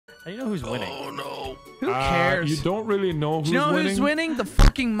How do you know who's winning? Oh no. Who cares? You don't really know who's Do you know winning. who's winning? The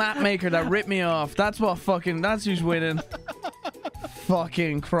fucking map maker that ripped me off. That's who's winning.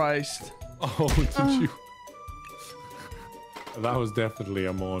 Fucking Christ. Oh, did you? That was definitely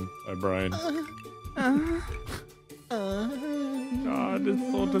a moan by Brian. God,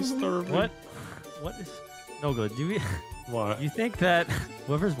 it's so disturbing. What is Nogla? What? Do you think that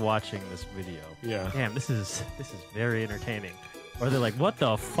whoever's watching this video, Yeah. damn, this is very entertaining, or they're like, what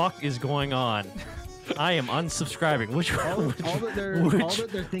the fuck is going on? I am unsubscribing. All that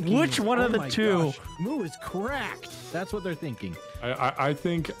they're thinking. Which one of the two? Gosh, Moo is cracked. That's what they're thinking. I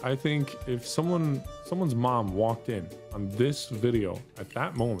think if someone's mom walked in on this video at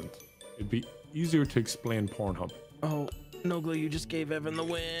that moment, it'd be easier to explain Pornhub. Oh, Nogla, you just gave Evan the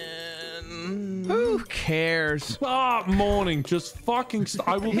win. Who cares? Stop moaning. Just fucking stop.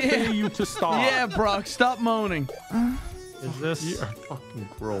 I will pay you to stop. Yeah, Brock, stop moaning. Is this? You are fucking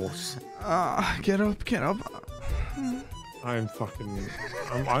gross. Get up, get up. I'm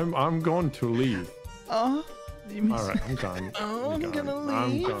going to leave. Leave me. All right, I'm gone. Oh, I'm gonna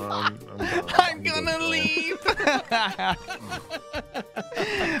I'm leave. gone. I'm gonna leave. I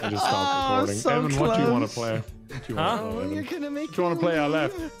just stopped recording. so Evan, what do you want to close. play? What do you want to Oh, play, you're Evan? gonna make What do you want to play? I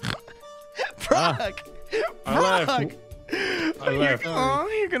left. Brock! I left. I left. Oh,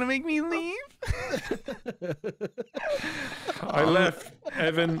 you're gonna make me leave? I left.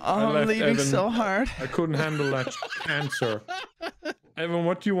 Evan, I I'm left. leaving Evan. so hard I couldn't handle that cancer. Evan,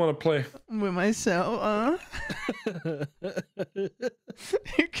 what do you want to play? with myself,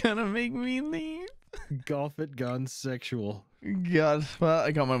 You're gonna make me leave? Golf it gone sexual. God, well,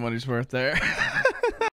 I got my money's worth there.